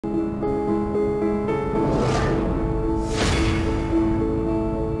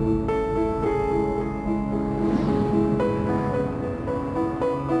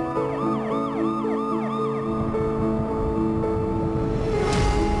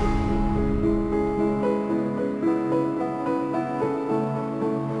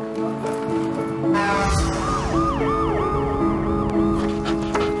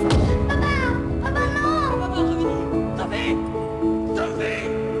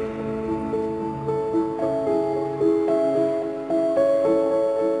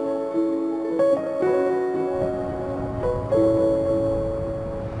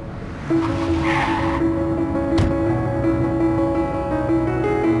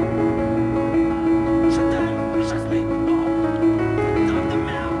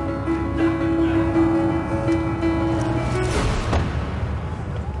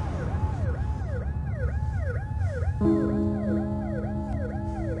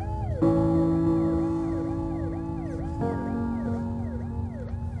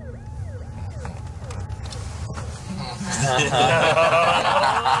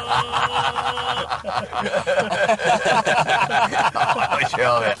Nå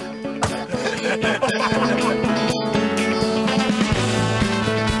kjører vi.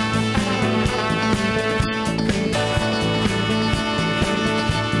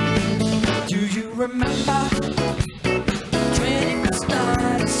 Remember, 21st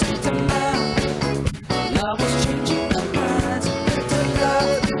night of September, love was changing our minds into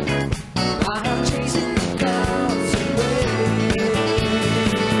love. I'm chasing the clouds away.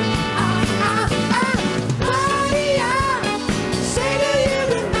 Maria, say do you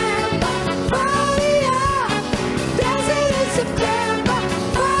remember? Maria, dancing in September.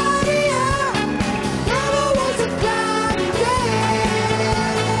 Maria, never was a cloudy day.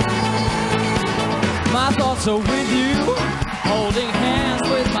 My thoughts are with you, holding hands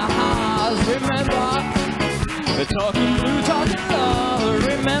with my heart. Remember, we're talking blue, talking love.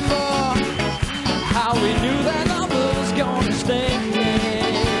 Remember how we knew that love was gonna stay.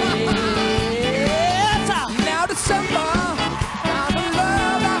 Now December, now the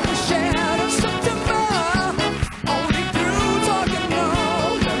love that we shared in September. Only through talking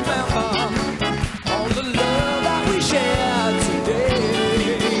love. Remember all the love that we shared today.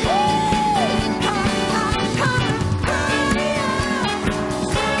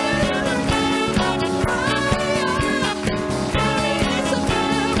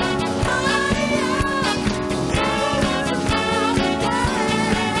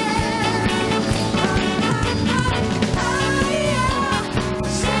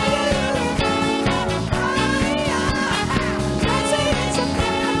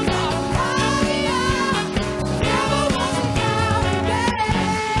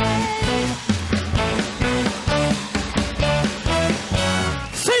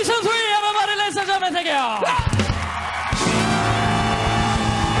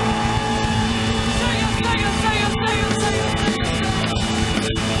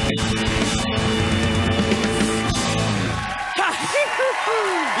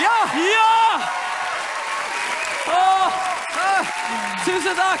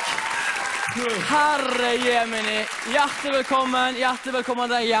 Tusen takk! Herre Jemini, hjertelig velkommen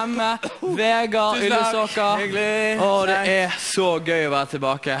der hjemme. Vegard, Ylvis. Hyggelig. Det er så gøy å være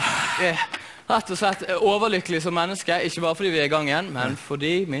tilbake. Jeg er rett og slett overlykkelig som menneske, ikke bare fordi vi er i gang igjen, men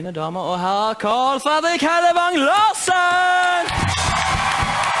fordi, mine damer og herrer, Carl Fredrik Hellevang Larsen!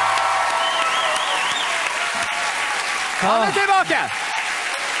 Han er tilbake!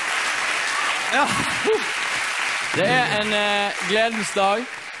 Ja. Det er en gledens dag.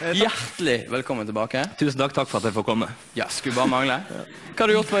 Hjertelig velkommen tilbake. Tusen takk for at jeg får komme. Ja, skulle bare mangle. Hva har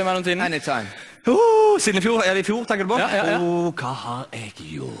du gjort på i mellomtiden? Anytime. Siden i fjor, tenker du på? Ja. Hva har jeg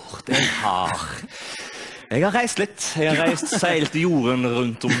gjort? Jeg har reist litt. Jeg har seilt jorden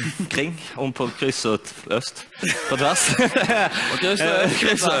rundt omkring, om på kryss og øst, på tvers.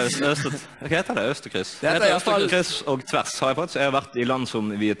 Kryss og øst. Hva heter det? Øst og kryss? Det heter i hvert fall kryss og tvers, har jeg fått. Jeg har vært i land som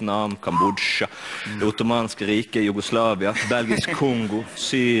Vietnam, Kambodsja, det ottomanske riket, Jugoslavia, Belgisk Kongo,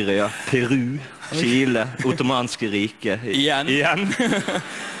 Syria, Peru, Chile, ottomanske riket. Igjen.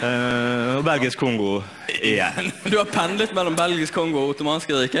 Og Belgisk Kongo igjen. Du har pendlet mellom Belgisk Kongo og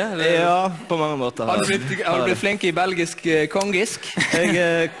ottomanske riket? Ja, på mange måter. Har du blitt flink i belgisk kongisk?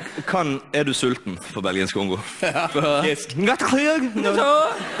 Jeg kan Er du sulten på belgisk Kongo? Ja. Men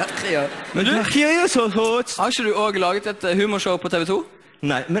du, har ikke du også laget et humorshow på TV 2?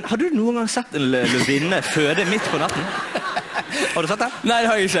 Nei, men har du noen gang sett en løvinne føde midt på natten? Har du sett det? Nei, det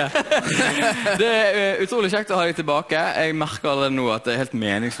har jeg ikke. Det er utrolig kjekt å ha deg tilbake. Jeg merker allerede nå at det er helt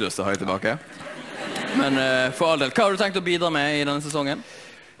meningsløst å ha deg tilbake. Men for all del, hva har du tenkt å bidra med i denne sesongen?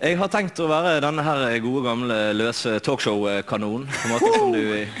 Jeg har tenkt å være denne her gode gamle løse talkshow-kanonen. På en måte som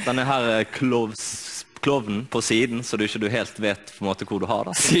denne her klovnen på siden, så du ikke helt vet på en måte hvor du har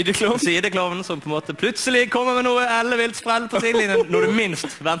det. Sideklovnen som på en måte plutselig kommer med noe ellevilt sprell på sidelinjen når du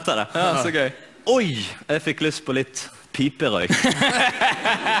minst venter det. Ja, så gøy. Oi, jeg fikk lyst på litt piperøyk.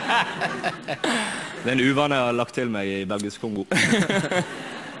 Det er en uvane jeg har lagt til meg i Belgisk Kongo.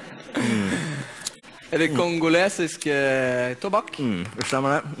 Er det kongolesisk tobakk? Stemmer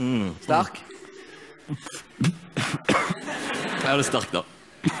det? Sterk? Ja, det er sterk da.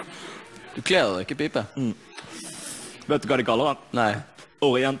 Du kler deg ikke pipe. Vet du hva de kaller den? Nei.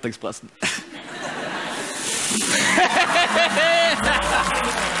 Orientekspressen.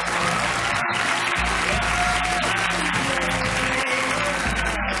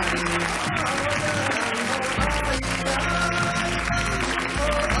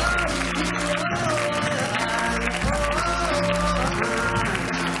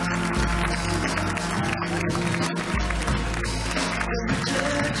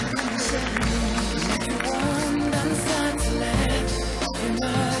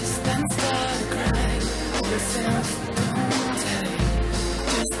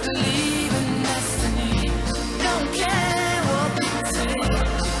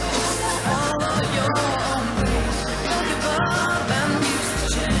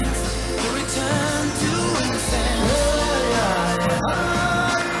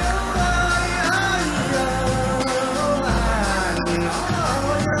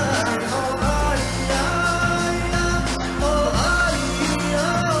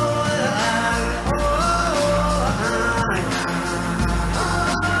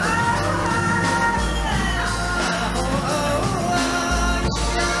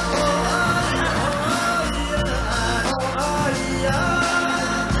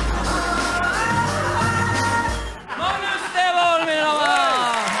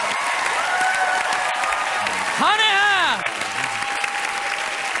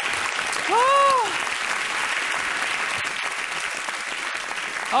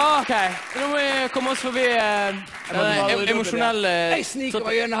 ok. Nå må vi komme oss forbi emosjonelle... Jeg sniker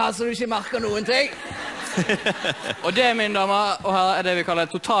meg gjennom her så du ikke merker noen ting. Og det, mine damer og herrer, er det vi kaller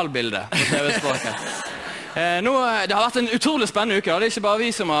et totalbilde på TV-språket. Det har vært en utrolig spennende uke. Det er ikke bare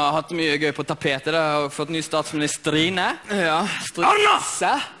vi som har hatt mye gøy på tapetet. Det har fått ny statsministerine. Ja, Anna!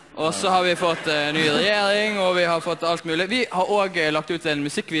 Og så har vi fått ny regjering, og vi har fått alt mulig. Vi har også lagt ut en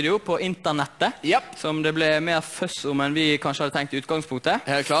musikkvideo på internettet, som det ble mer føss om enn vi kanskje hadde tenkt i utgangspunktet.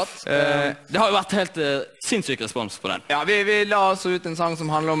 helt klart. Det har jo vært helt sinnssyk respons på den. Ja, vi la altså ut en sang som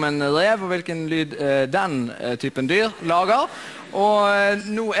handler om en rev, og hvilken lyd den typen dyr lager. Og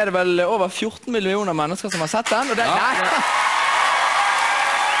nå er det vel over 14 millioner mennesker som har sett den, og det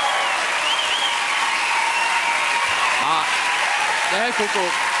Det er helt koko.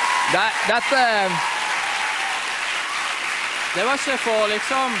 Det var ikke for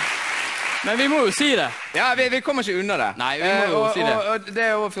liksom... Men vi må jo si det. Ja, vi kommer ikke unna det. Nei, vi må jo si det. Og det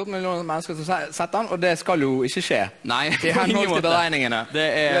er over 14 millioner mennesker som har sett den, og det skal jo ikke skje. Nei, I henhold til beregningene. Vi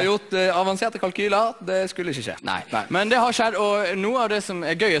har gjort avanserte kalkyler, det skulle ikke skje. Nei. Men det har skjedd, og noe av det som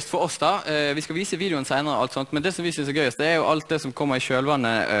er gøyest for oss da, vi skal vise videoen senere og alt sånt, men det som vi synes er gøyest, det er jo alt det som kommer i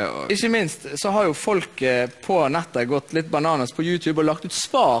kjølvannet. Ikke minst så har jo folk på nettet gått litt bananas på YouTube og lagt ut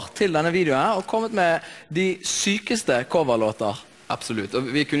svar til denne videoen, og kommet med de sykeste coverlåter. Absolutt, og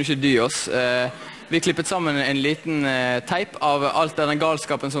vi kunne ikke dy oss. Vi klippet sammen en liten teip av alt den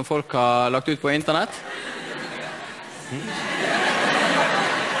galskapen som folk har lagt ut på internett.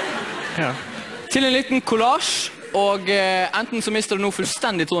 Til en liten collage, og enten så mister du nå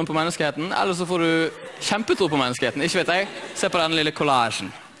fullstendig troen på menneskeheten, eller så får du kjempetro på menneskeheten. Ikke vet jeg. Se på den lille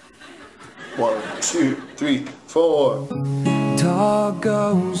collagen. 1, 2, 3, 4. Dog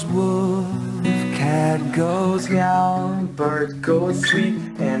goes woof, cat goes meow, bird goes tweet,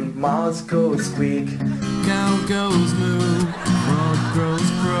 and mouse goes squeak. Cow goes moo, frog goes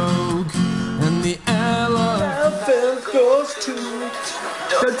croak, and the elephant goes toot,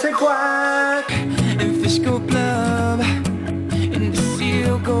 the quack, and fish go blub, and the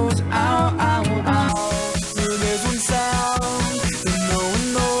seal goes ow, ow, ow. There's one sound that no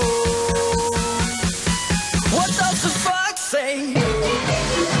one knows. What does the fox say?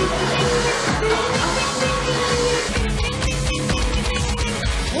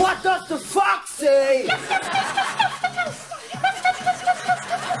 What does the fox say?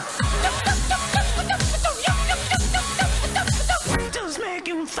 What does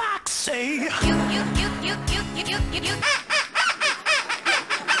Megan Fox say?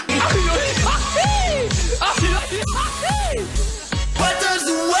 What does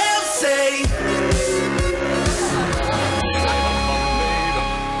the whale say?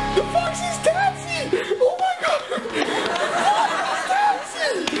 The fox is dancing! Oh my god! The fox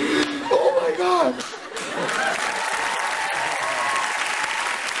is dancing! Oh my god!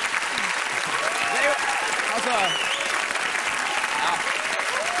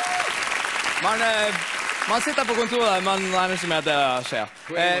 Man sitter på kontoret, man regner ikke med at det skjer.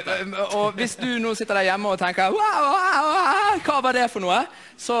 Og hvis du nå sitter der hjemme og tenker hva var det for noe?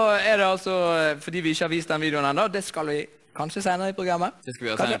 Så er det altså fordi vi ikke har vist den videoen enda. Det skal vi kanskje senere i programmet. Det skal vi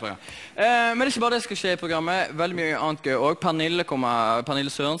gjøre senere i programmet. Men det er ikke bare det som skal skje i programmet. Veldig mye annet gøy også.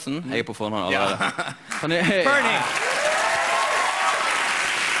 Pernille Sørensen. Jeg er på forhånd allerede.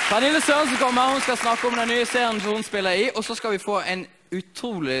 Pernille Sørensen kommer. Hun skal snakke om den nye serien som hun spiller i. Og så skal vi få en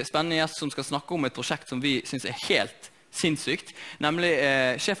utrolig spennende gjest som skal snakke om et prosjekt som vi synes er helt sinnssykt, nemlig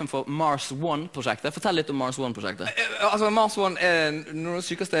sjefen for Mars One-prosjektet. Fortell litt om Mars One-prosjektet. Altså, Mars One er noe av det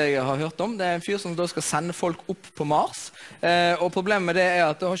sykeste jeg har hørt om. Det er en fyr som da skal sende folk opp på Mars. Og problemet med det er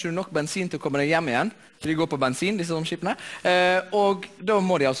at da har ikke du nok bensin til å komme deg hjem igjen. De går på bensin, disse romskipene. Og da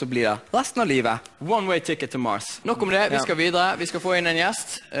må de altså bli der resten av livet. One way ticket to Mars. Nok om det, vi skal videre. Vi skal få inn en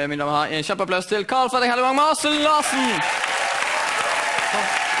gjest. Mine damer og herrer, en kjempeapplaus til Carl Fredrik Hellevang Marcel Larsen!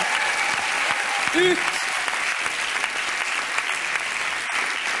 Ut!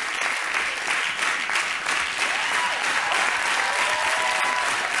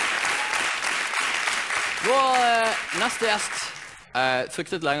 Vår neste gjest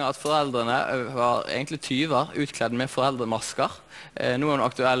fryktet lenge at foreldrene var egentlig tyver utkledd med foreldremasker. Nå er hun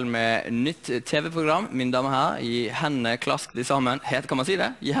aktuell med nytt TV-program, mine damer her, i hendene klask de sammen. Kan man si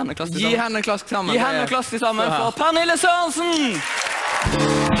det? Gi hendene klask de sammen. Gi hendene klask sammen. Gi hendene klask de sammen for Pernille Sørensen!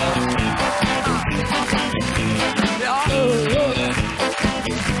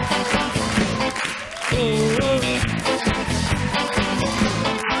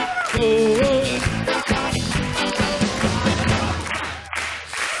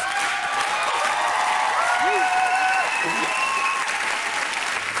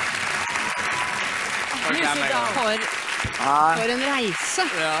 For For en reise.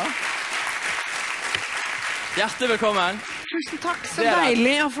 Ja. Hjertelig velkommen. Tusen takk, så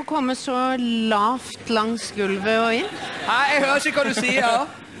deilig å få komme så lavt langs gulvet og inn. Hei, jeg hører ikke hva du sier.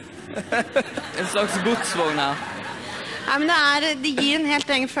 En slags godsvogn her. Nei, men det gir en helt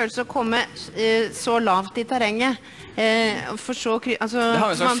egen følelse å komme så lavt i terrenget. For så, altså, Det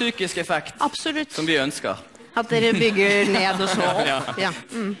har en slags psykisk effekt. Absolutt. Som vi ønsker. At dere bygger ned og så opp. Ja. Ja.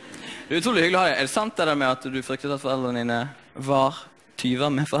 Mm. Det er utrolig hyggelig å ha deg. Er det sant det der med at du fryktet at foreldrene dine var tyver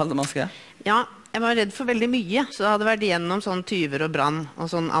med foreldremaske? Ja, jeg var redd for veldig mye, så det hadde vært gjennom sånn tyver og brann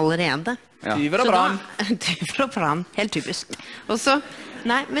og sånn allerede. Ja. Tyver og brann. Tyver og brann, helt typisk. Og så,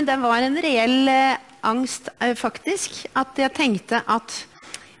 nei, men det var en reell angst faktisk, at jeg tenkte at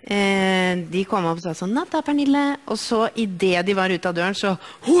de kom opp og sa sånn, natta Pernille, og så i det de var ute av døren, så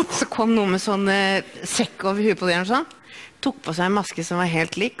kom noe med sånn sekk over huet på døren sånn, tok på seg en maske som var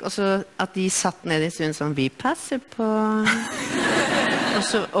helt lik, og så at de satt ned i stuen sånn, vi passer på...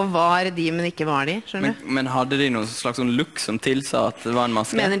 Og var de, men ikke var de, skjønner du? Men hadde de noen slags sånn look som tilsa at det var en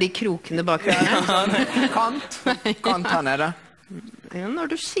maske? Mener de krokene bak der? Kant her nede. Ja,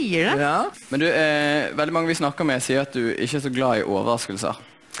 når du sier det. Ja. Men du, veldig mange vi snakker med sier at du ikke er så glad i overraskelser.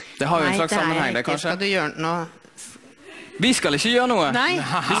 Det har jo en slags sammenheng, det kanskje? Skal du gjøre noe? Vi skal ikke gjøre noe. Nei.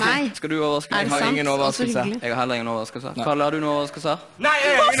 Skal du overraske meg? Er det sant? Jeg har ingen overraskelser. Også hyggelig. Jeg har heller ingen overraskelser. Kalle, har du noen overraskelser? Nei,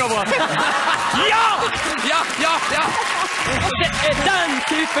 jeg har ingen overraskelser. Ja! Det er den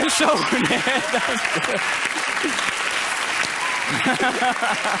typen show.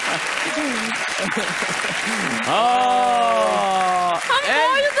 Han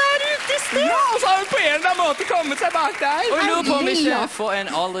var jo der ute i sted! Ja, og så har hun på en eller annen måte kommet seg bak deg. Og jeg lurer på om vi ikke får en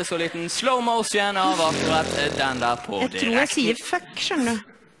aldri så liten slow motion av akkurat den der på Jeg tror jeg sier fuck, skjønner du.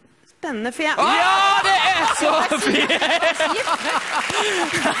 Spennende, for jeg... Ja, det er så fint!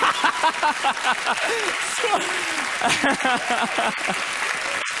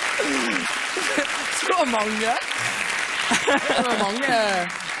 Så mange.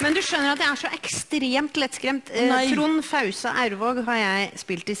 Men du skjønner at jeg er så ekstremt lettskremt. Trond Fausa Ervåg har jeg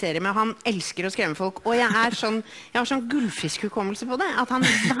spilt i serie med. Han elsker å skremme folk. Og jeg har sånn gullfiskhukommelse på det. At han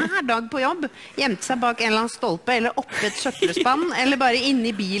hver dag på jobb gjemte seg bak en eller annen stolpe, eller oppe et søppelspann, eller bare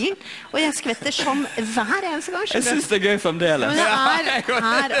inne i bilen. Og jeg skvetter sånn hver eneste gang. Jeg synes det er gøy fremdeles. Men det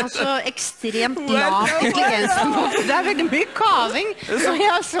er altså ekstremt lav intelligensnivå. Det er veldig mye kaving. Så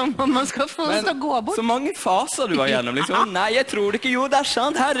jeg er som om man skal få oss til å gå bort. Så mange faser du har gjennom, liksom. Nei, jeg tror det ikke. Jo, det er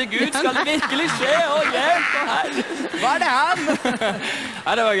sant. Herregud, skal det virkelig skje? Å, hjelp! Hva er det her?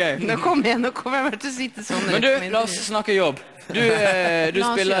 Nei, det var gøy. Nå kommer jeg bare til å sitte sånn. Men du, la oss snakke jobb. Du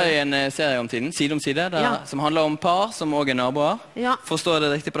spiller i en serie om tiden, Side om side, som handler om par som også er naboer. Ja. Forstår jeg det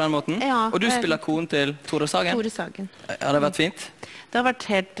riktig på den måten? Ja. Og du spiller konen til Tore Sagen. Tore Sagen. Har det vært fint? Det har vært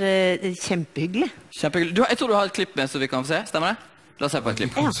helt kjempehyggelig. Kjempehyggelig. Jeg tror du har et klipp med så vi kan få se, stemmer det? La oss se på et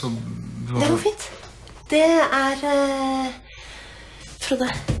klipp. Ja. Det går fint. Det er Frode.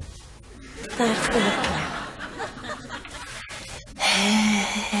 Det er Frode.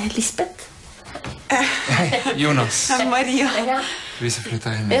 Lisbeth. Hei, Jonas. Maria. Vi som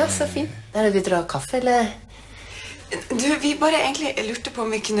flyttet inn. Ja, så fint. Er det du drar kaffe, eller? Du, vi bare egentlig lurte på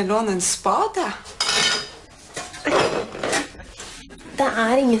om vi kunne låne en spade. Det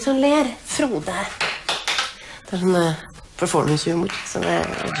er ingen som ler. Frode. Det er sånn performance-humor som jeg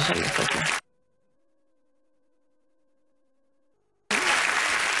kjenner folk med.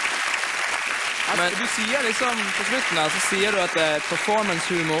 Men du sier liksom, på slutten her, så sier du at det er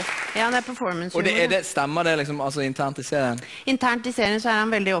performance-humor. Ja, det er performance-humor. Og stemmer det liksom, altså internt i serien? Internt i serien så er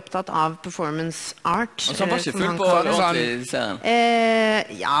han veldig opptatt av performance art. Og så han var ikke fullt på ordentlig i serien?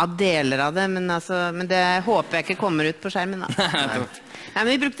 Ja, deler av det, men det håper jeg ikke kommer ut på skjermen da. Nei,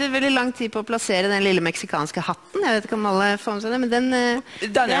 men vi brukte veldig lang tid på å plassere den lille meksikanske hatten. Jeg vet ikke om alle får med seg det, men den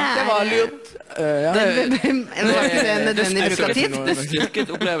det var lurt. Det styrket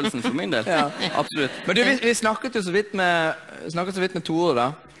opplevelsen for min del. Ja. Absolutt. Men du, vi snakket jo så vidt med Tore da.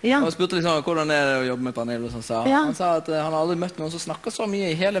 Ja. Og spurte liksom hvordan det er å jobbe med Pernille, som sa. Ja. Han sa at han aldri møtt noen som snakker så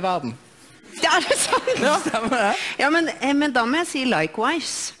mye i hele verden. Ja, det er sant! Ja, stemmer det. Ja, men da må jeg si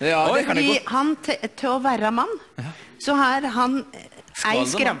likewise. Ja, det kan jeg Fordi godt. han til å være mann, så har han ei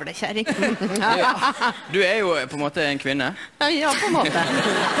skravlekjæring. Du er jo på en måte en kvinne. Ja, på en måte.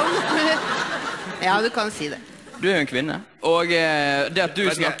 Ja, du kan si det. Du er jo en kvinne. Og det at du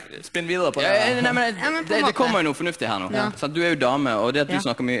snakker... Spinn videre på det. Nei, men det kommer jo noe fornuftig her nå. Ja. Så du er jo dame, og det at du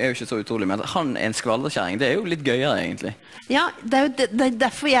snakker mye er jo ikke så utrolig. Men at han er en skvalderkjæring, det er jo litt gøyere egentlig. Ja, det er jo det er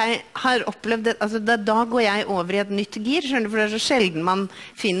derfor jeg har opplevd det. Altså, da går jeg over i et nytt gir, skjønner du, for det er så sjelden man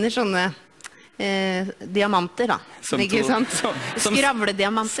finner sånne diamanter da. Ikke sant?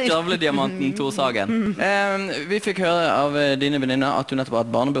 Skravlediamanter. Skravlediamanten Tor Sagen. Vi fikk høre av dine venninner at du nettopp har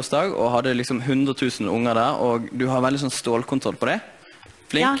hatt barnebursdag og hadde liksom 100 000 unger der, og du har veldig sånn stålkontroll på det.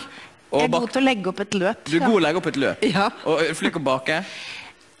 Flink. Ja, jeg er god til å legge opp et løp. Du er god til å legge opp et løp. Ja. Og flink å bake.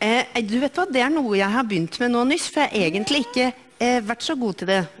 Du vet hva, det er noe jeg har begynt med nå nyss, for jeg har egentlig ikke vært så god til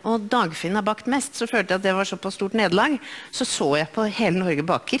det. Og Dagfinn har bakt mest, så følte jeg at det var så på stort nederlag. Så jeg på Hele Norge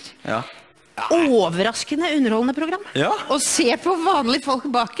baker. Ja. Overraskende underholdende program. Ja. Og se på vanlige folk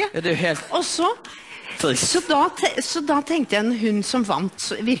bake. Ja, det er jo helt... Og så da tenkte jeg hun som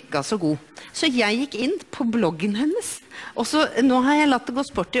vant virket så god. Så jeg gikk inn på bloggen hennes. Og så nå har jeg latt det gå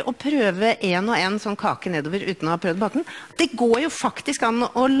sport i å prøve en og en sånn kake nedover uten å ha prøvd baken. Det går jo faktisk an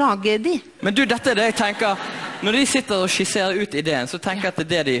å lage de. Men du, dette er det jeg tenker. Når de sitter og skisserer ut ideen, så tenker jeg at det er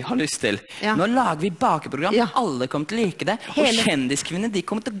det de har lyst til. Ja. Nå lager vi bakeprogram. Ja. Alle kommer til å like det. Og kjendiskvinner, de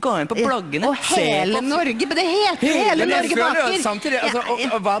kommer til å gå inn på bloggene. Og Hele Norge, men det heter Hele Norge baker. Samtidig,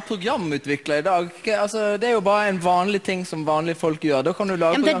 å være programutvikler i dag, det er jo bare en vanlig ting som vanlige folk gjør. Da kan du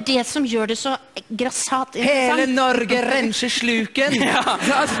lage men det er det som gjør det så grassat Hele Norge renser sluken. Ja. Og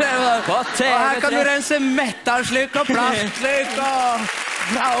her kan du rense metallsluk og plastsluk og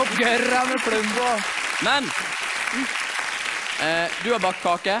dra opp gørra med plumbo. Men du har bakt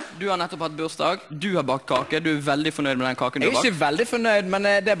kake, du har nettopp hatt bursdag, du har bakt kake, du er veldig fornøyd med den kaken du har bakt. Jeg er ikke veldig fornøyd, men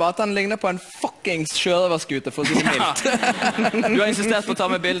det er bare at den ligner på en fuckings sjørøverskute, for å si det mildt. Du har insistert på å ta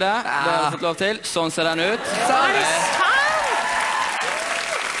med bildet, det har du fått lov til. Sånn ser den ut.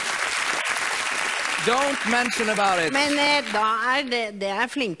 Don't mention about it. Men da det er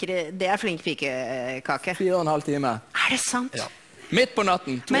flink pikekake. 4,5 timer. Er det sant? Ja. Midt på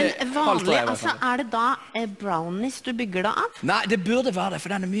natten. Men vanlig, altså, er det da brownies du bygger da av? Nei, det burde være det,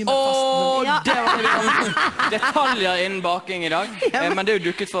 for den er mye mer fast. Ja. Det var detaljer innen baking i dag, men det er jo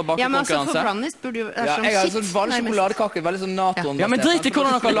dukket for Ja, men altså, for bakekonkurranse. brownies burde jo være Ja, sånn jeg har shit. sånn vanlig sjokoladekake, veldig sånn natron. Ja, men drit i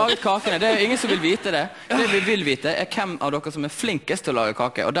hvordan dere har laget kakene. Det er ingen som vil vite det. Det vi vil vite er hvem av dere som er flinkest til å lage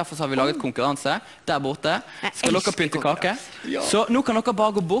kake. Og derfor har vi laget konkurranse der borte. Skal dere pynte kake? Så nå kan dere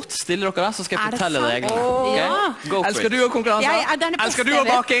bare gå bort, stille dere der, så skal jeg fortelle reglene. Ja. Go for Elsker it. du å konkurranse? Elsker du å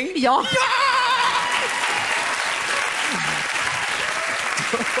baking? Ja.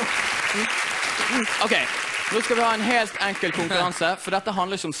 Ok, nå skal vi ha en helt enkel konkurranse, for dette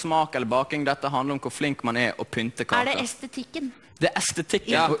handler ikke om smak eller baking, dette handler om hvor flink man er å pynte kaker. Er det estetikken? Det er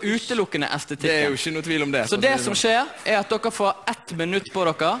estetikken, og utelukkende estetikken. Det er jo ikke noe tvil om det. Så det som skjer er at dere får 1 minutt på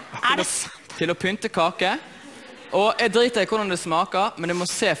dere til å pynte kake. Og jeg driter i hvordan det smaker, men det må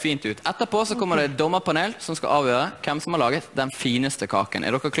se fint ut. Etterpå så kommer det et dommerpanel som skal avgjøre hvem som har laget den fineste kaken.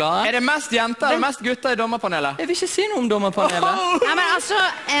 Er dere klare? Er det mest jenter eller mest gutter i dommerpanelet? Jeg vil ikke si noe om dommerpanelet. Ja, men altså,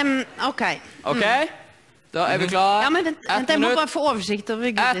 ok. Ok? Da er vi klare. Ja, men vent, jeg må bare få oversikt over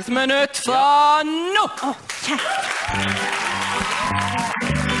 1 minutt fra nå!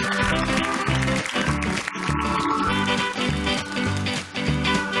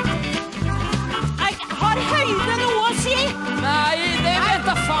 Har høyde noe å si? Nei, det vet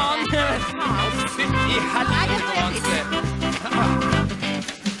da faen! Fytt i helvete vanskelig.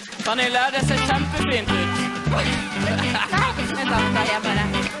 Pernille, det ser kjempefint ut. Nei, vent da, jeg bare...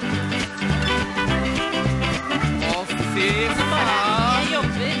 Å, fy faen.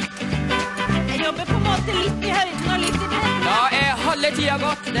 Jeg jobber på en måte litt i høyden og litt i bredden. Da er halve tida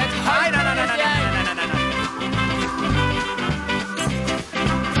gått. Det er et halvt minutt igjen.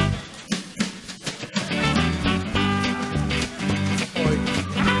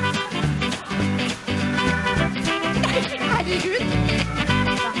 Herregud.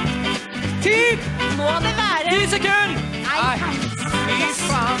 Tid! Må det være... 10 sekunder! Nei, Fy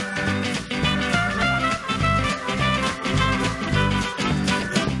faen.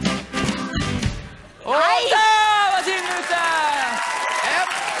 Der var tiden ute!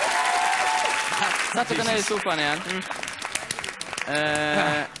 Sett dere ned i sofaen igjen.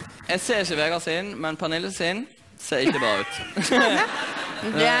 Jeg ser ikke Vegard sin, men Pernille sin ser ikke bra ut.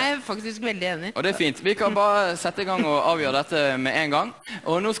 det er jeg faktisk veldig enig. Og det er fint. Vi kan bare sette i gang og avgjøre dette med en gang.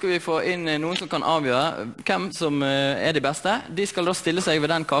 Og nå skal vi få inn noen som kan avgjøre hvem som er de beste. De skal da stille seg ved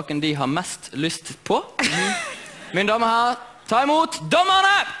den kaken de har mest lyst på. Mine damer og herrer, ta imot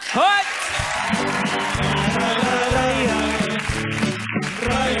dommerne! Høyt!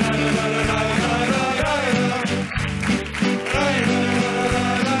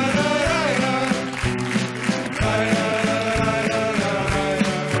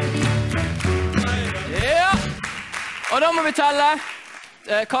 Og da må vi telle.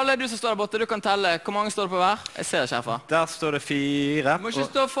 Kalle, du som står der borte, du kan telle. Hvor mange står det på hver? Jeg ser ikke herfra. Der står det 4. Du må ikke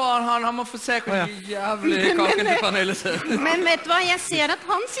stå foran han må få se hvor jævlig kaken til Pernille ser. Men vet du hva, jeg ser at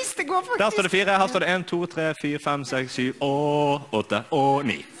han siste går faktisk. Der står det 4, her står det 1, 2, 3, 4, 5, 6, 7, og 8 og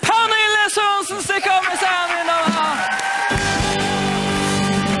 9. Pernille Sørensen stikker med seg, mine damer og herrer!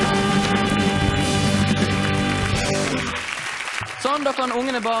 Sånn, da kan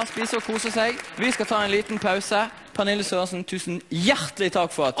ungene bare spise og kose seg. Vi skal ta en liten pause. Pernille Sørensen, tusen hjertelig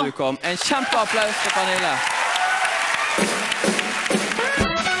takk for at du kom. En kjempeapplaus for Pernille.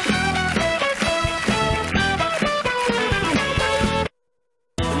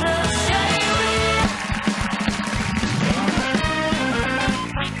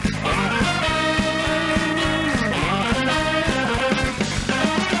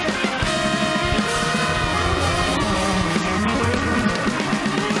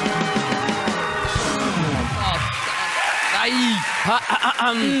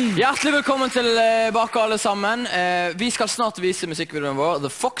 Hjertelig velkommen tilbake alle sammen. Vi skal snart vise musikkvideoen vår, The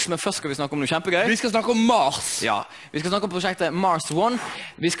Fox, men først skal vi snakke om noe kjempegøy. Vi skal snakke om Mars. Ja, vi skal snakke om prosjektet Mars One.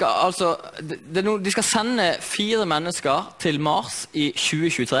 Vi skal altså, de skal sende 4 mennesker til Mars i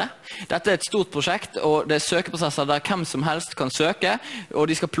 2023. Dette er et stort prosjekt, og det er søkeprosesser der hvem som helst kan søke, og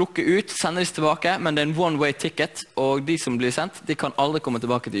de skal plukke ut, sende disse tilbake, men det er en one-way ticket, og de som blir sendt, de kan aldri komme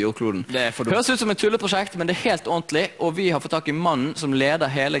tilbake til jordkloden. Det høres ut som et tulleprosjekt, men det er helt ordentlig, og vi har fått tak i mannen som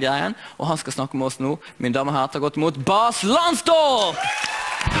leder hele greien, og han skal snakke med oss nå. Mine damer og herrer, ta godt imot Bas Landstorp!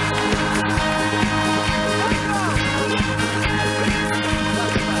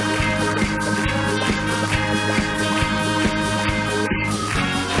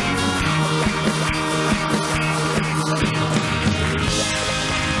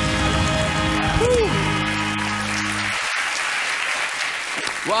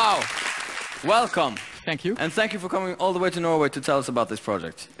 Wow, welcome. Thank you. And thank you for coming all the way to Norway to tell us about this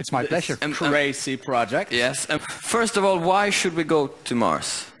project. It's my pleasure. Crazy project. Yes. First of all, why should we go to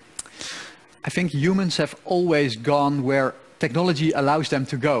Mars? I think humans have always gone where technology allows them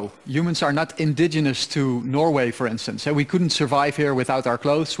to go. Humans are not indigenous to Norway, for instance. We couldn't survive here without our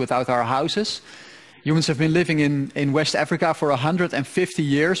clothes, without our houses. Humans have been living in West Africa for 150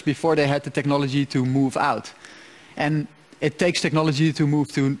 years before they had the technology to move out. And it takes technology to move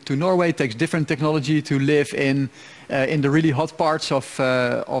to Norway. It takes different technology to live in the really hot parts of,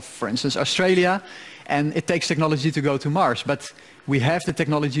 for instance, Australia. And it takes technology to go to Mars. But we have the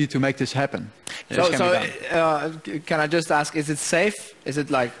technology to make this happen. Can I just ask, is it safe? Is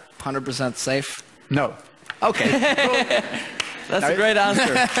it like 100% safe? No. Okay. Cool. That's a great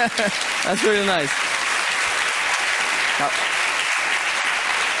answer. That's really nice. Now,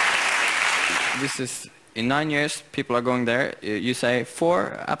 this is... In 9 years, people are going there. You say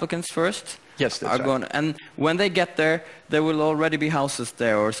 4 applicants first? Yes, that's right. Going, and when they get there, there will already be houses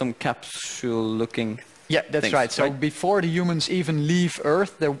there or some capsule-looking Yeah, that's things, right. So before the humans even leave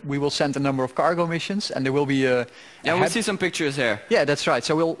Earth, we will send a number of cargo missions, and there will be a... Yeah, we'll see some pictures here. Yeah, that's right.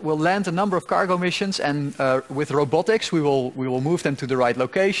 So we'll land a number of cargo missions, and with robotics, we will move them to the right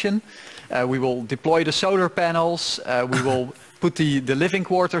location. We will deploy the solar panels. We will put the living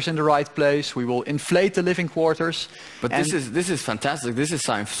quarters in the right place. We will inflate the living quarters. But this is fantastic. This is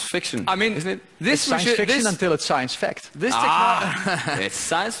science fiction. I mean, isn't it? It's science fiction until it's science fact. This it's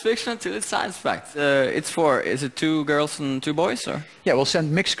science fiction until it's science fact. Is it 2 girls and 2 boys, or? Yeah, we'll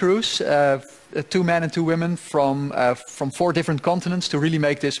send mixed crews, 2 men and 2 women from 4 different continents to really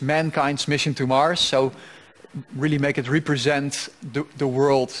make this mankind's mission to Mars. So really make it represent the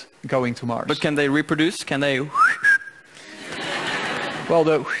world going to Mars. But can they reproduce? Can they?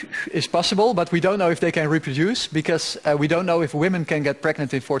 Well, it's possible, but we don't know if they can reproduce because we don't know if women can get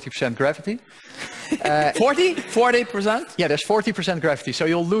pregnant in 40% gravity. 40%? Yeah, there's 40% gravity, so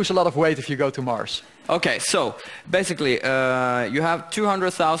you'll lose a lot of weight if you go to Mars. Okay, so basically you have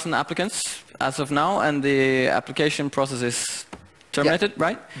 200,000 applicants as of now, and the application process is terminated,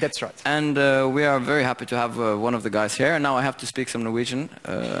 right? That's right. And we are very happy to have one of the guys here. And now I have to speak some Norwegian.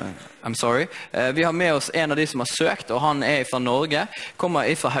 I'm sorry. Vi har med oss en av de som har søkt, og han er fra Norge,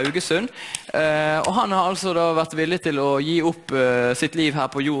 kommer fra Haugesund. Og han har altså da vært villig til å gi opp sitt liv her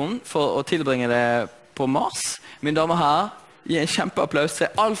på jorden for å tilbringe det på Mars. Mine damer og herrer, gi en kjempeapplaus til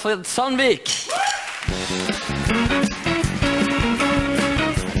Alfred Sandvik!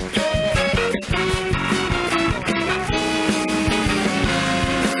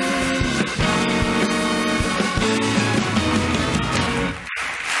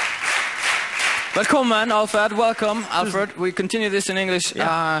 Welcome, Alfred. Welcome, Alfred. We continue this in English.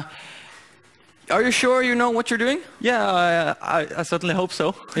 Yeah. Are you sure you know what you're doing? Yeah, I certainly hope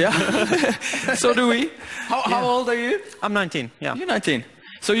so. Yeah. So do we. How old are you? I'm 19, yeah. You're 19.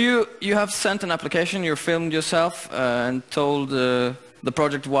 So you have sent an application, you filmed yourself and told the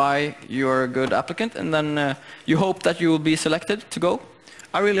project why you're a good applicant, and then you hope that you will be selected to go?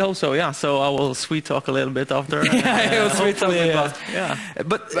 I really hope so, yeah. So I will sweet talk a little bit after. Yeah, sweet talk about. Yeah.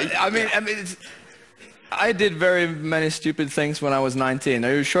 But I mean, I did very many stupid things when I was 19.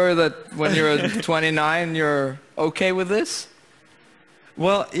 Are you sure that when you're 29, you're okay with this?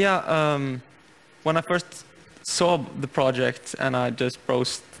 Well, yeah. When I first saw the project and I just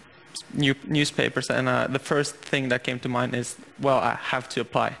browsed newspapers, and the first thing that came to mind is, well, I have to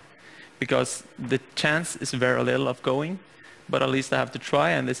apply, because the chance is very little of going, but at least I have to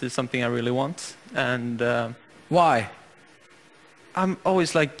try, and this is something I really want. And why? I'm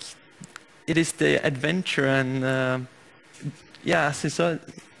always like, it is the adventure, and yeah, so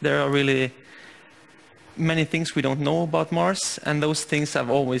there are really many things we don't know about Mars, and those things have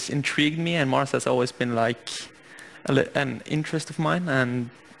always intrigued me, and Mars has always been like an interest of mine, and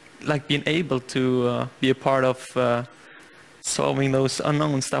like being able to be a part of solving those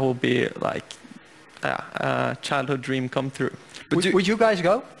unknowns, that will be like a childhood dream come true. Would you guys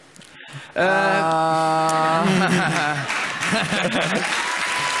go?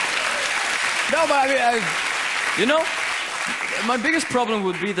 No, but I mean, you know, my biggest problem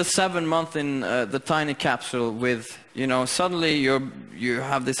would be the 7 months in the tiny capsule with, you know, suddenly you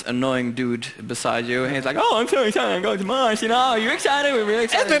have this annoying dude beside you, and he's like, oh, I'm so excited, I'm going to Mars, you know, are you excited? We're really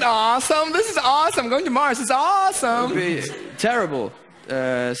excited. Isn't it awesome? This is awesome. Going to Mars is awesome. It would be terrible.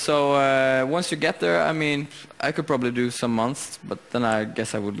 So once you get there, I mean, I could probably do some months, but then I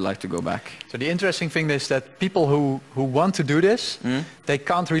guess I would like to go back. So the interesting thing is that people who want to do this, they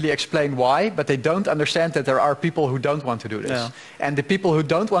can't really explain why, but they don't understand that there are people who don't want to do this. Yeah. And the people who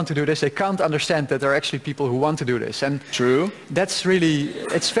don't want to do this, they can't understand that there are actually people who want to do this. And true. That's really,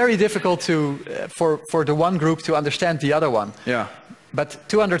 it's very difficult to for the one group to understand the other one. Yeah. But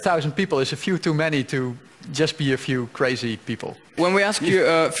 200,000 people is a few too many to just be a few crazy people. When we asked you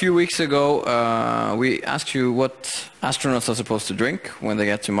a few weeks ago, we asked you what astronauts are supposed to drink when they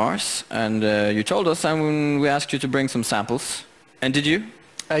get to Mars, and you told us, and we asked you to bring some samples. And did you?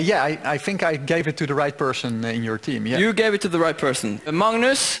 Yeah, I think I gave it to the right person in your team. Yeah. You gave it to the right person.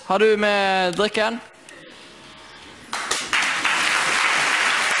 Magnus, har du med drikken?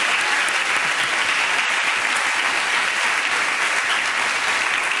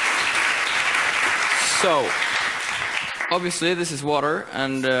 So, obviously this is water,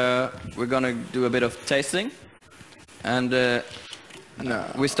 and we're gonna do a bit of tasting. And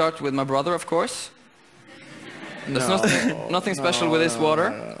we start with my brother, of course. There's nothing special with this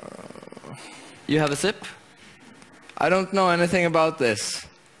water. You have a sip? I don't know anything about this.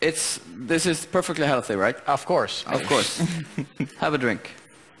 This is perfectly healthy, right? Of course. Of course. Have a drink.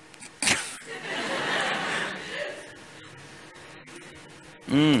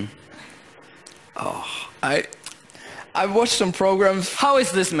 Oh, I've watched some programs. How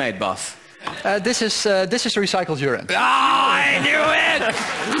is this made, boss? This is recycled urine. Ah, I knew it!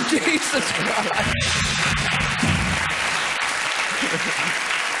 Jesus Christ!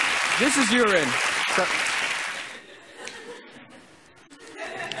 This is urine.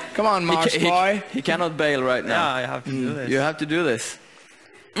 Come on, Mars boy. He cannot bail right now. Yeah, I have to do this. You have to do this.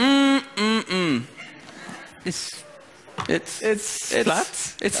 It's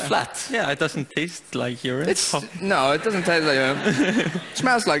flat. It's flat. Yeah, it doesn't taste like urine. No, it doesn't taste like urine. It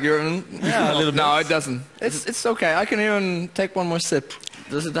smells like urine. Yeah, a little bit. No, it doesn't. It's okay. I can even take one more sip.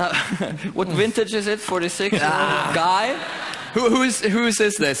 Does it have? What vintage is it? 46 guy. Who is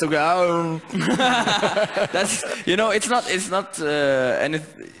this? Okay. That's, you know, it's not and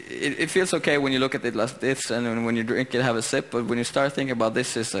it feels okay when you look at it like this, and when you drink it, have a sip. But when you start thinking about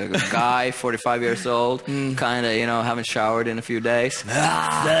this is a guy, 45 years old, kind of, you know, haven't showered in a few days,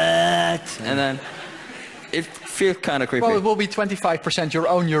 and then it feels kind of creepy. Well, it will be 25% your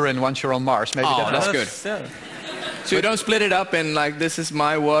own urine once you're on Mars. Maybe that's good. Yeah. So you don't split it up in like, this is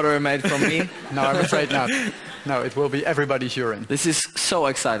my water made from me? No, I'm afraid not. No, it will be everybody's urine. This is so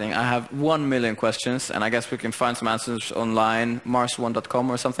exciting. I have 1 million questions, and I guess we can find some answers online, mars1.com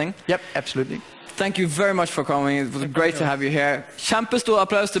or something. Yep, absolutely. Thank you very much for coming. It was great to have you here. Kjempestor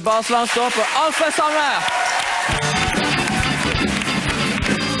applaus til Baslandstorp og Ylvis sammen!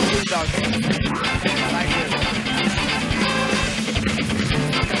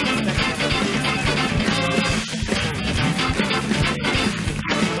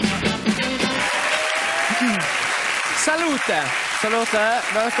 Salute! Salute.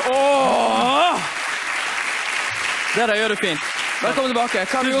 Åh! Det der gjør du fint. Velkommen tilbake.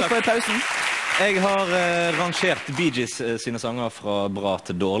 Hva har du gjort på pausen? Jeg har rangert Bee Gees sine sanger fra bra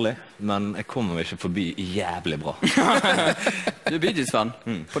til dårlig, men jeg kommer ikke forbi jævlig bra. Du Bee Gees-fan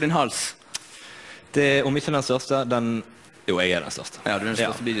på din hals. Det om ikke den største, Jo, jeg den største. Ja, du den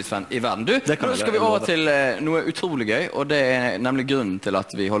største Bee Gees-fan i verden. Du, nå skal vi jeg over love. til noe utrolig gøy, og det nemlig grunnen til at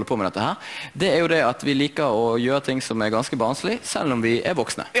vi holder på med dette her. Det jo det at vi liker å gjøre ting som ganske barnslig, selv om vi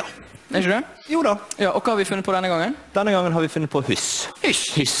voksne. Ja. Ikke det? Jo da. Ja, og hva har vi funnet på denne gangen? Denne gangen har vi funnet på hyss.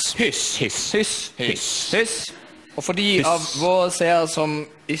 Hyss. Og for de av våre seere som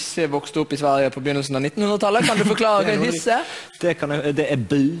ikke vokste opp i Sverige på begynnelsen av 1900-tallet, kan du forklare hva hyss er? Det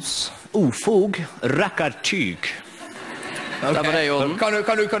bus, ofog, rakkartyg. Okay. Der var det i orden. Kan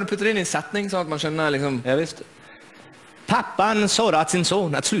du putte det inn i en setning, sånn at man skjønner liksom... Ja, visst. Pappan sa at sin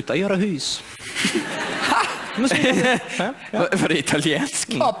son att sluta göra hus. Var det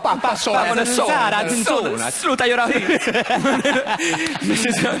italiensk? Pappa sa at sin son sluta göra hus.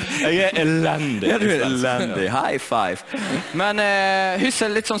 Jeg elendig. Ja, du elendig. High five. Men hyss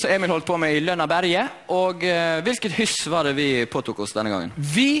litt sånn som Emil holdt på med i Lønnaberget. Og hvilket hyss var det vi påtok oss denne gangen?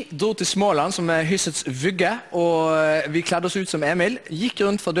 Vi dro til Småland, som hyssets vugge, og vi kledde oss ut som Emil, gikk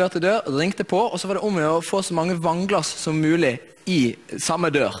rundt fra dør til dør, ringte på, og så var det om å få så mange vannglass som mulig i samme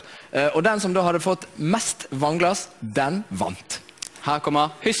dør. Og den som da hadde fått mest vannglass, den vant. Her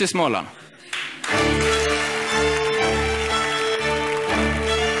kommer hyss i Småland.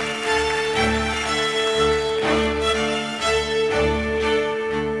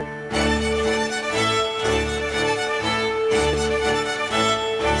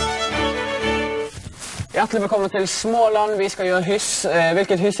 Hjertelig velkommen til Småland. Vi skal gjøre hyss.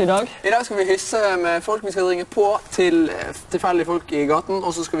 Hvilket hyss i dag? I dag skal vi hysse med folk. Vi skal ringe på til tilfeldige folk i gaten,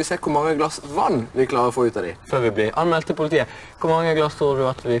 og så skal vi se hvor mange glass vann vi klarer å få ut av dem. Før vi blir anmeldt til politiet. Hvor mange glass tror du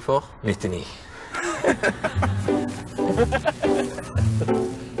at vi får? 99.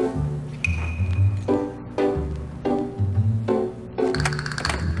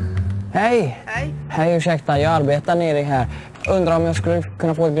 Hej! Hej, ursäkta, jag arbetar nere här. Undrar om jag skulle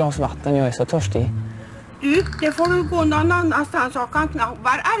kunna få ett glas vatten, jag är så törstig. Du, det får du gå någon annanstans och kan knappt.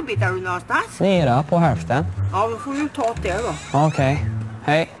 Var arbetar du någonstans? Nere på hälften. Ja, då får du ta det då. Okej.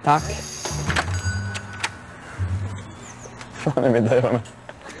 Hej, tack. Fan, är vi där med?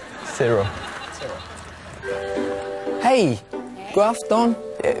 Zero. Hej! God afton.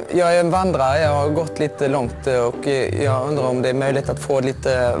 Jag är en vandrare, jag har gått lite långt och jag undrar om det är möjligt att få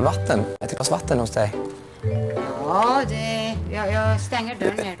lite vatten. Ett glas vatten hos dig. Ja, jag stänger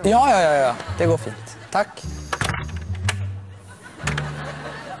dörren ner då. Ja, det går fint. Tack.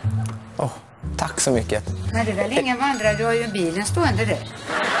 Tack så mycket. Men det är väl ingen vandrare, du har ju bilen stående där.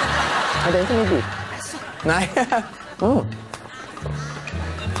 Nej, det är inte min bil. Alltså. Nej.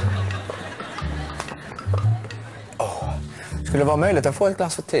 Skulle det vara möjligt att få ett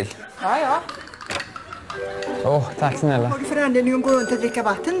glas till? Ja. Tack snälla. Har du för anledning att gå runt och dricka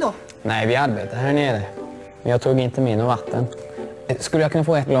vatten då? Nej, vi arbetar här nere. Men jag tog inte med något vatten. Skulle jag kunna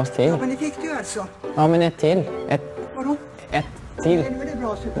få ett glas till? Ja, men det fick du alltså. Ja, men ett till. Vadå? Ett till. Nu är det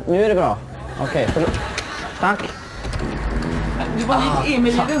bra. Nu är det bra. Okej, tack. Du var gick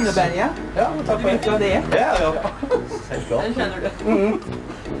Emil i Lönneberga. Ja, tack. Du vet vad det är? Ja. Självklart. Den känner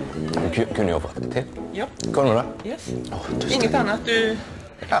du? Kunde jag få ett till? Ja. Kunde du det? Yes. Inget annat du...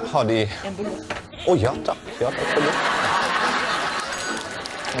 Ja, har de... En bulle. Ja, tack. Ja, tack för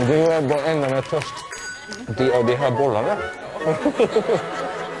det. Det är bara enda med törst. De här bollarna.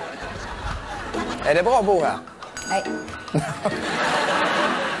 Är det bra att bo här? Nej.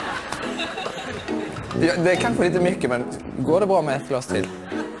 Det är kanske lite mycket, men går det bra med ett glas till?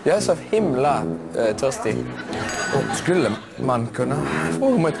 Jag är så himla törstig. Och skulle man kunna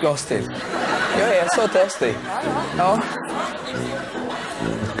få om ett glas till? Jag är så törstig. Ja.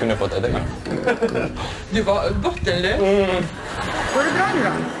 Kunde jag fått ett till? Du var bottenlös. Går det bra nu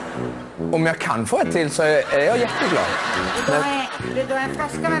då? Om jag kan få ett till så är jag jätteglad. Du har en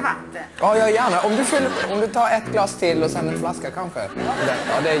flaska med vatten. Ja, jag gärna. Om du tar ett glas till och sen en flaska kanske.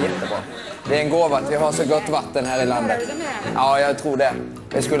 Ja, det är jättebra. Det är en gåva att vi har så gott vatten här i landet. Ja, jag tror det.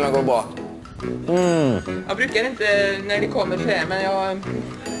 Det skulle nog gå bra. Jag brukar inte när det kommer så här, men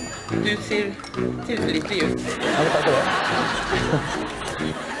du ser tillförlitlig ut. Ja, tack för det.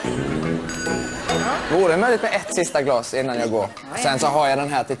 Vore det möjligt med ett sista glas innan jag går? Sen så har jag den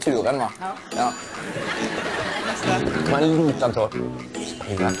här till turen, va? Ja. Men en liten tår.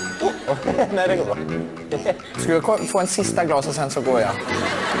 Nej, det går bra. Skulle jag få en sista glas och sen så går jag?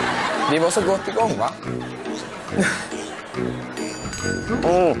 Vi var så gott igång, va?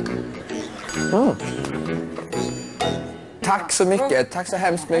 Tack så mycket. Tack så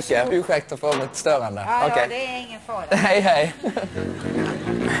hemskt mycket. Ursäkta för mitt störande. Ja, Okej. det är ingen fara. Hej, hej.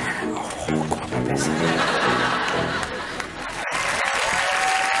 liksom.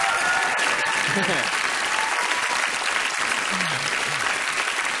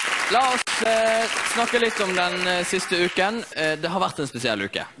 La oss snakke litt om den siste uken. Det har vært en spesiell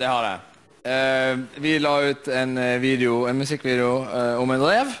uke. Det har det. Vi la ut en musikkvideo om en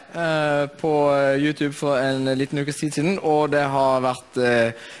rev på YouTube for en liten ukes tid siden, og det har vært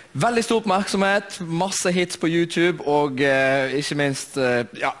veldig stor oppmerksomhet, masse hits på YouTube, og ikke minst,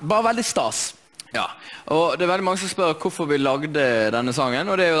 bare veldig stas. Ja, og det er veldig mange som spør hvorfor vi lagde denne sangen,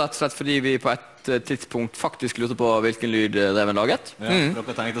 og det er jo rett og slett fordi vi på et tidspunkt faktisk lurte på hvilken lyd reven laget. Ja,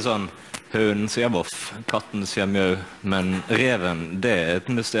 dere tenkte sånn, hønen sier voff, katten sier mjau, men reven, det er et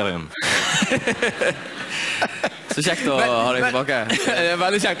mysterium. Så kjekt å ha deg tilbake. Det er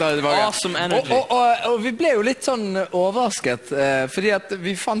veldig kjekt å ha deg tilbake. Awesome energy. Og vi ble jo litt sånn overrasket, fordi at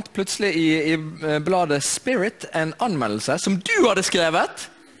vi fant plutselig i bladet Spirit en anmeldelse som du hadde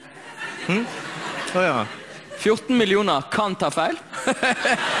skrevet. Ja. 14 millioner kan ta feil.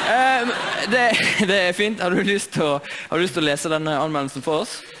 Det er fint. Har du lyst til å lese denne anmeldelsen for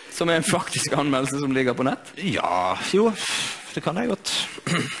oss? Som er en faktisk anmeldelse som ligger på nett? Ja, jo, det kan jeg godt.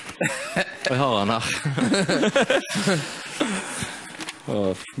 Jeg har den her.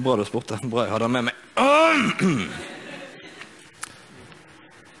 Bra du spurte. Bra jeg hadde den med meg.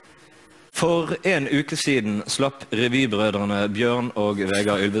 For en uke siden slapp revybrødrene Bjørn og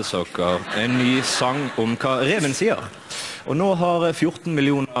Vegard Ylvis en ny sang om hva reven sier. Og nå har 14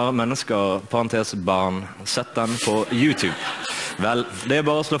 millioner mennesker, parentes barn, sett den på YouTube. Vel, det er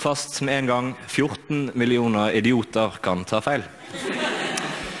bare å slå fast med en gang, 14 millioner idioter kan ta feil.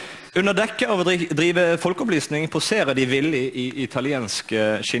 Under dekke av å drive folkeopplysning poserer de villig i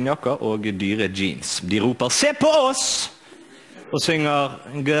italienske skinnjakker og dyre jeans. De roper, se på oss! Og synger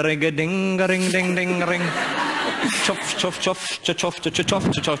gring-ding-ding-ding-ding-ring. Tjoff, tjoff, tjoff, tjoff, tjoff, tjoff,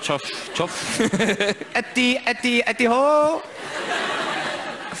 tjoff, tjoff, tjoff. Etti, hå!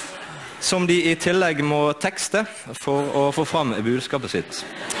 Som de i tillegg må tekste for å få fram budskapet sitt.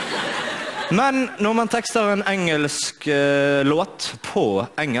 Men når man tekster en engelsk låt på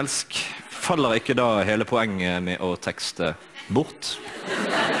engelsk, faller ikke da hele poenget med å tekste bort?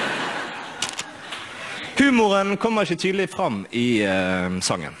 Humoren kommer ikke tydelig fram i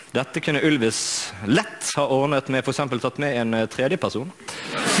sangen. Dette kunne Ylvis lett ha ordnet med for eksempel tatt med en tredje person.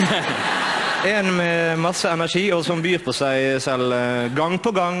 En med masse energi og som byr på seg selv gang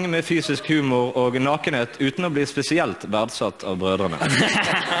på gang med fysisk humor og nakenhet uten å bli spesielt verdsatt av brødrene.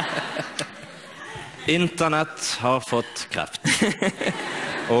 Internett har fått kreft.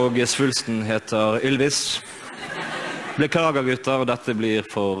 Og svulsten heter Ylvis. Beklager gutter, dette blir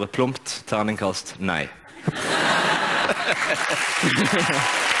for plumpt. Terningkast nei.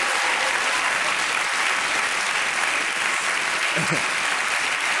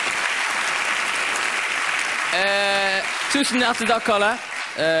 Tusen hjertelig takk, Kalle.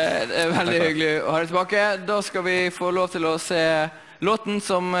 Det er veldig hyggelig å ha deg tilbake. Da skal vi få lov til å se låten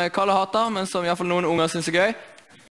som Kalle hater, men som i hvert fall noen unger synes er gøy.